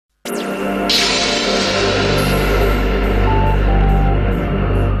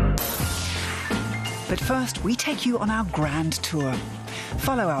first, we take you on our grand tour.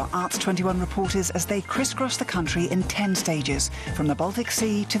 Follow our Arts.21 reporters as they crisscross the country in 10 stages, from the Baltic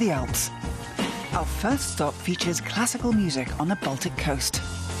Sea to the Alps. Our first stop features classical music on the Baltic coast.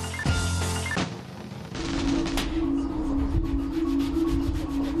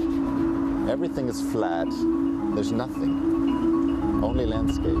 Everything is flat. There's nothing. Only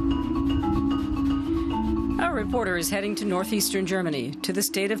landscape. Our reporter is heading to northeastern Germany, to the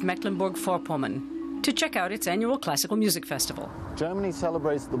state of Mecklenburg-Vorpommern, to check out its annual classical music festival. Germany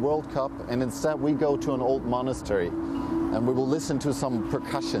celebrates the World Cup, and instead we go to an old monastery, and we will listen to some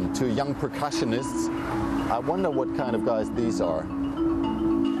percussion, to young percussionists. I wonder what kind of guys these are.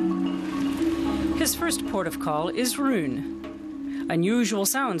 His first port of call is Rhön. Unusual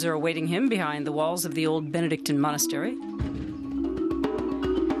sounds are awaiting him behind the walls of the old Benedictine monastery.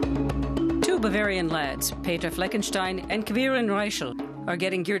 Two Bavarian lads, Peter Fleckenstein and Quirin Reichel, are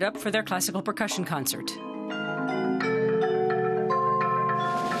getting geared up for their classical percussion concert.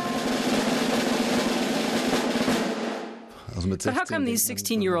 But how come these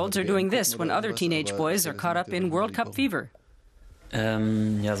 16-year-olds are doing this when other teenage boys are caught up in World Cup fever?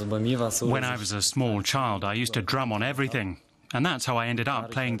 When I was a small child, I used to drum on everything. And that's how I ended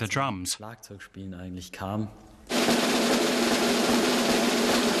up playing the drums.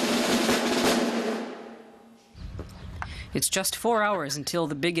 It's just 4 hours until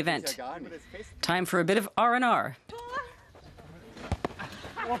the big event. Time for a bit of R&R.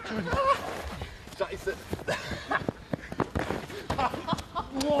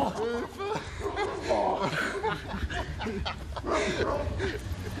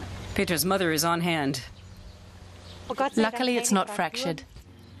 Peter's mother is on hand. Luckily, it's not fractured.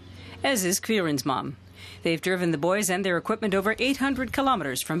 As is Quirin's mom. They've driven the boys and their equipment over 800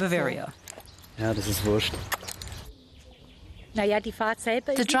 kilometers from Bavaria. Ja, das ist wurscht.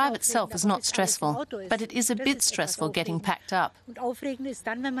 The drive itself is not stressful, but it is a bit stressful getting packed up.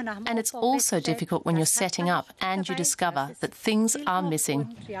 And it's also difficult when you're setting up and you discover that things are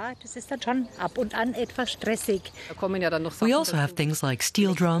missing. We also have things like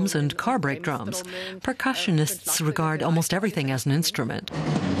steel drums and car brake drums. Percussionists regard almost everything as an instrument.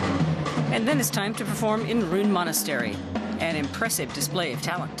 And then it's time to perform in Rhön Monastery, an impressive display of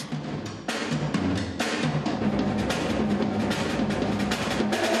talent.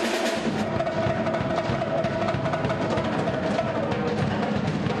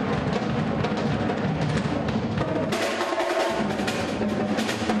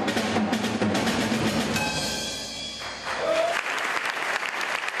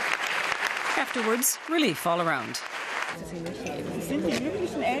 Afterwards, relief all around.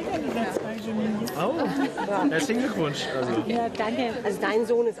 Oh, herzlichen Glückwunsch. Ja, danke. Also dein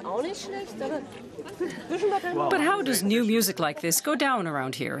Sohn ist auch nicht schlecht, aber... But how does new music like this go down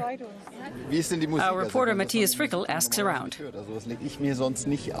around here? Our reporter Matthias Frickel asks around.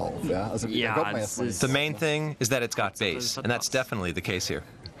 The main thing is that it's got bass, and that's definitely the case here.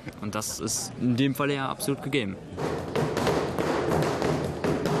 Und das ist in dem Fall ja absolut gegeben.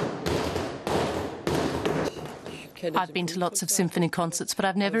 I've been to lots of symphony concerts, but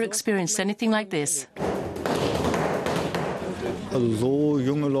I've never experienced anything like this.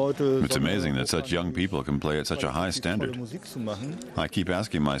 It's amazing that such young people can play at such a high standard. I keep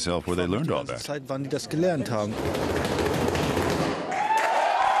asking myself where they learned all that.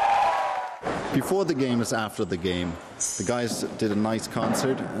 Before the game is after the game. The guys did a nice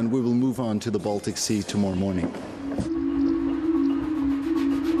concert, and we will move on to the Baltic Sea tomorrow morning.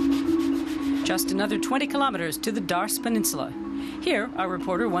 Just another 20 kilometers to the Dars Peninsula. Here, our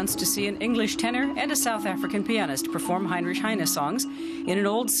reporter wants to see an English tenor and a South African pianist perform Heinrich Heine songs in an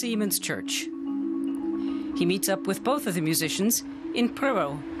old seaman's church. He meets up with both of the musicians in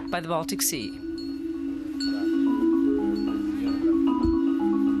Prero by the Baltic Sea.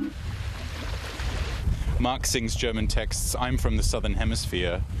 Mark sings German texts. I'm from the Southern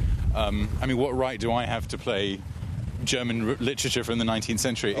Hemisphere. I mean, what right do I have to play German literature from the 19th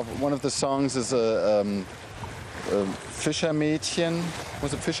century? One of the songs is a Fischermädchen.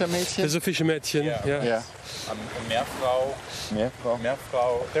 Was it Fischermädchen? There's a Fischermädchen, yeah. Meerfrau.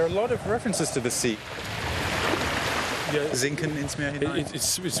 Meerfrau. There are a lot of references to the sea. Yeah. Sinken ins Meer hinein.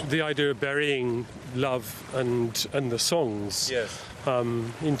 It's the idea of burying love and the songs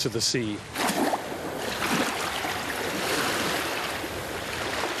into the sea.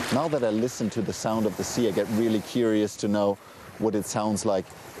 Now that I listen to the sound of the sea, I get really curious to know what it sounds like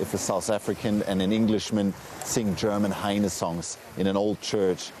if a South African and an Englishman sing German Heine songs in an old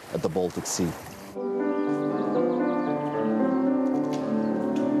church at the Baltic Sea.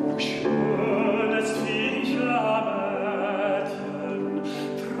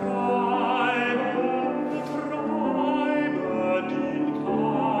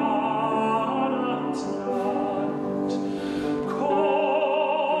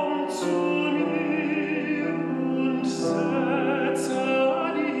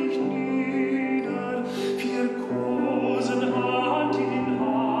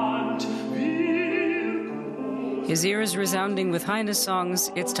 his ears resounding with Heine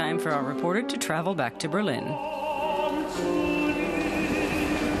songs, it's time for our reporter to travel back to Berlin.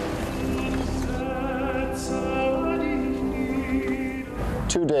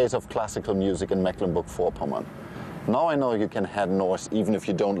 2 days of classical music in Mecklenburg-Vorpommern. Now I know you can head north even if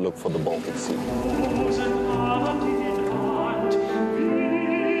you don't look for the Baltic Sea.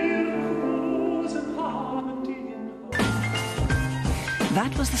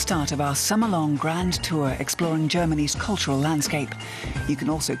 That was the start of our summer-long grand tour exploring Germany's cultural landscape. You can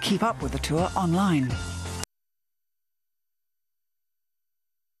also keep up with the tour online.